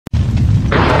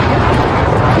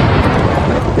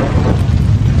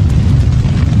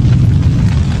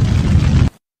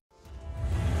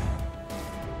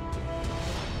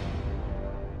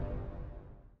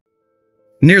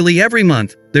Nearly every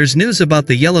month, there's news about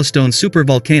the Yellowstone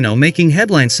supervolcano making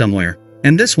headlines somewhere,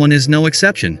 and this one is no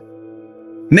exception.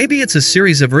 Maybe it's a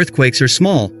series of earthquakes or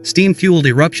small, steam-fueled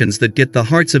eruptions that get the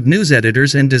hearts of news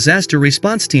editors and disaster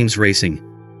response teams racing.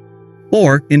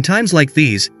 Or, in times like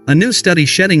these, a new study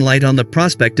shedding light on the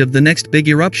prospect of the next big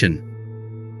eruption.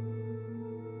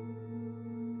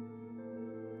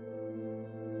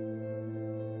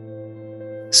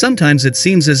 Sometimes it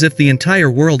seems as if the entire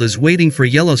world is waiting for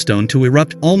Yellowstone to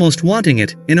erupt, almost wanting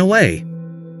it, in a way.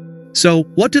 So,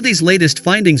 what do these latest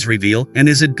findings reveal, and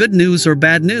is it good news or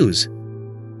bad news?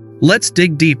 Let's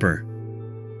dig deeper.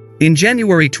 In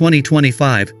January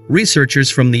 2025, researchers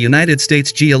from the United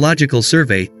States Geological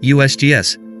Survey,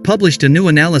 USGS, published a new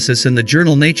analysis in the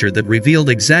journal Nature that revealed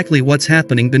exactly what's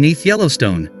happening beneath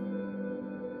Yellowstone.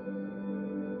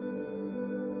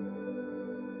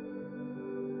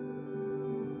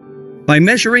 By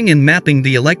measuring and mapping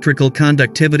the electrical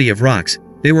conductivity of rocks,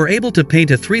 they were able to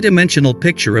paint a three-dimensional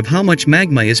picture of how much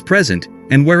magma is present,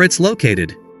 and where it's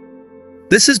located.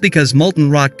 This is because molten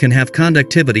rock can have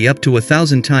conductivity up to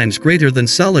 1,000 times greater than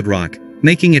solid rock,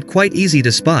 making it quite easy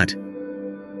to spot.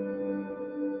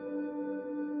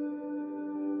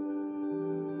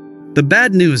 The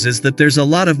bad news is that there's a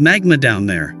lot of magma down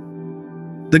there.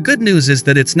 The good news is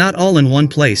that it's not all in one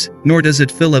place, nor does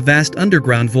it fill a vast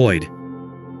underground void.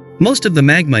 Most of the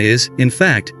magma is, in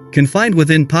fact, confined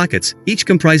within pockets, each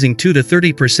comprising 2 to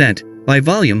 30%, by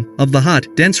volume, of the hot,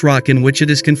 dense rock in which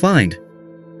it is confined.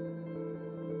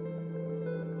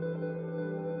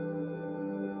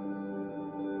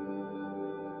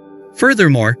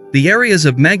 Furthermore, the areas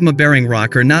of magma-bearing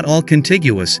rock are not all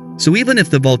contiguous, so even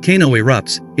if the volcano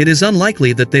erupts, it is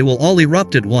unlikely that they will all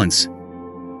erupt at once.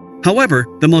 However,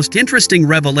 the most interesting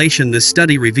revelation this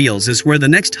study reveals is where the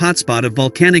next hotspot of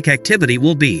volcanic activity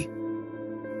will be.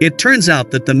 It turns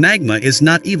out that the magma is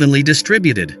not evenly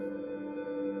distributed.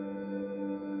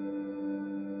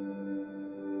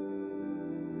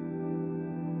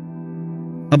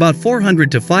 About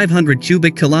 400 to 500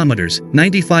 cubic kilometers,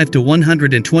 95 to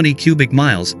 120 cubic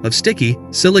miles, of sticky,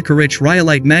 silica-rich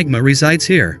rhyolite magma resides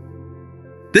here.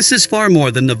 This is far more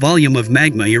than the volume of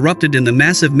magma erupted in the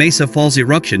massive Mesa Falls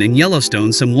eruption in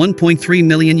Yellowstone some 1.3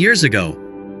 million years ago.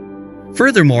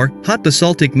 Furthermore, hot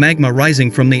basaltic magma rising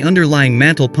from the underlying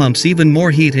mantle pumps even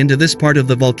more heat into this part of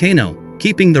the volcano,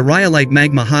 keeping the rhyolite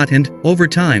magma hot and, over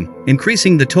time,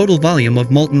 increasing the total volume of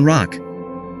molten rock.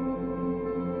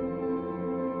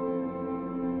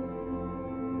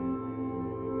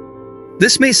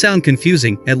 This may sound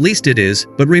confusing, at least it is,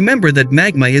 but remember that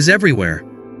magma is everywhere.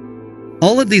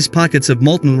 All of these pockets of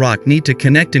molten rock need to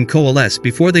connect and coalesce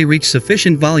before they reach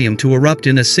sufficient volume to erupt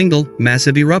in a single,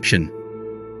 massive eruption.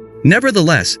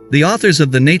 Nevertheless, the authors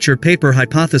of the Nature paper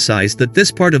hypothesized that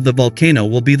this part of the volcano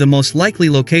will be the most likely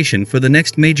location for the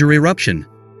next major eruption.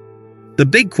 The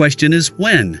big question is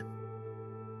when?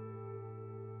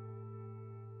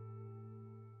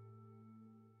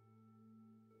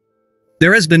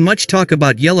 There has been much talk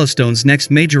about Yellowstone's next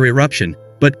major eruption,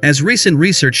 but, as recent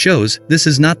research shows, this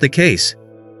is not the case.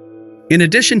 In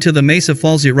addition to the Mesa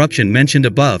Falls eruption mentioned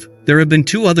above, there have been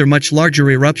two other much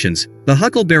larger eruptions, the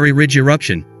Huckleberry Ridge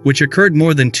eruption, which occurred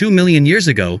more than 2 million years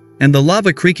ago, and the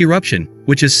Lava Creek eruption,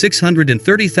 which is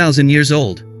 630,000 years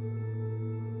old.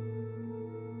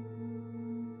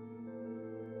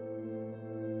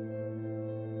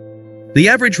 The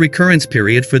average recurrence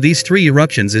period for these three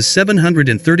eruptions is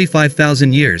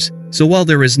 735,000 years, so while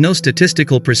there is no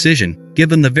statistical precision,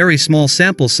 given the very small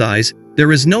sample size,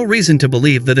 there is no reason to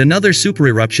believe that another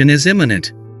supereruption is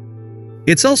imminent.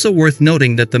 It's also worth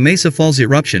noting that the Mesa Falls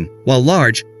eruption, while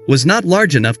large, was not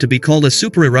large enough to be called a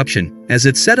supereruption, as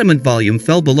its sediment volume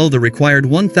fell below the required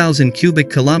 1,000 cubic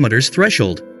kilometers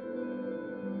threshold.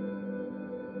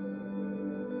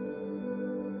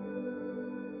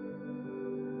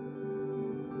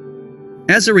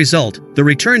 As a result, the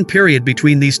return period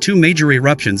between these two major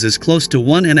eruptions is close to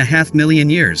 1.5 million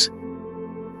years.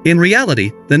 In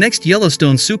reality, the next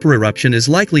Yellowstone supereruption is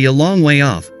likely a long way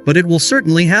off, but it will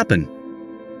certainly happen.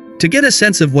 To get a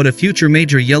sense of what a future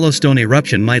major Yellowstone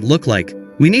eruption might look like,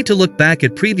 we need to look back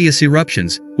at previous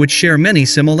eruptions, which share many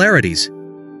similarities.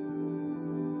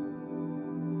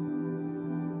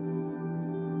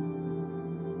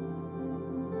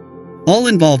 All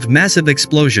involved massive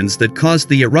explosions that caused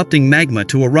the erupting magma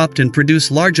to erupt and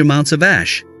produce large amounts of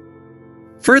ash.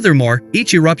 Furthermore,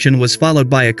 each eruption was followed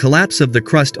by a collapse of the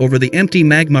crust over the empty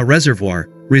magma reservoir,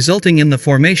 resulting in the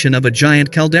formation of a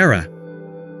giant caldera.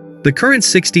 The current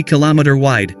 60-kilometer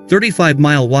wide,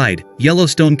 35-mile wide,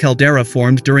 Yellowstone caldera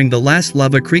formed during the last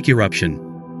Lava Creek eruption.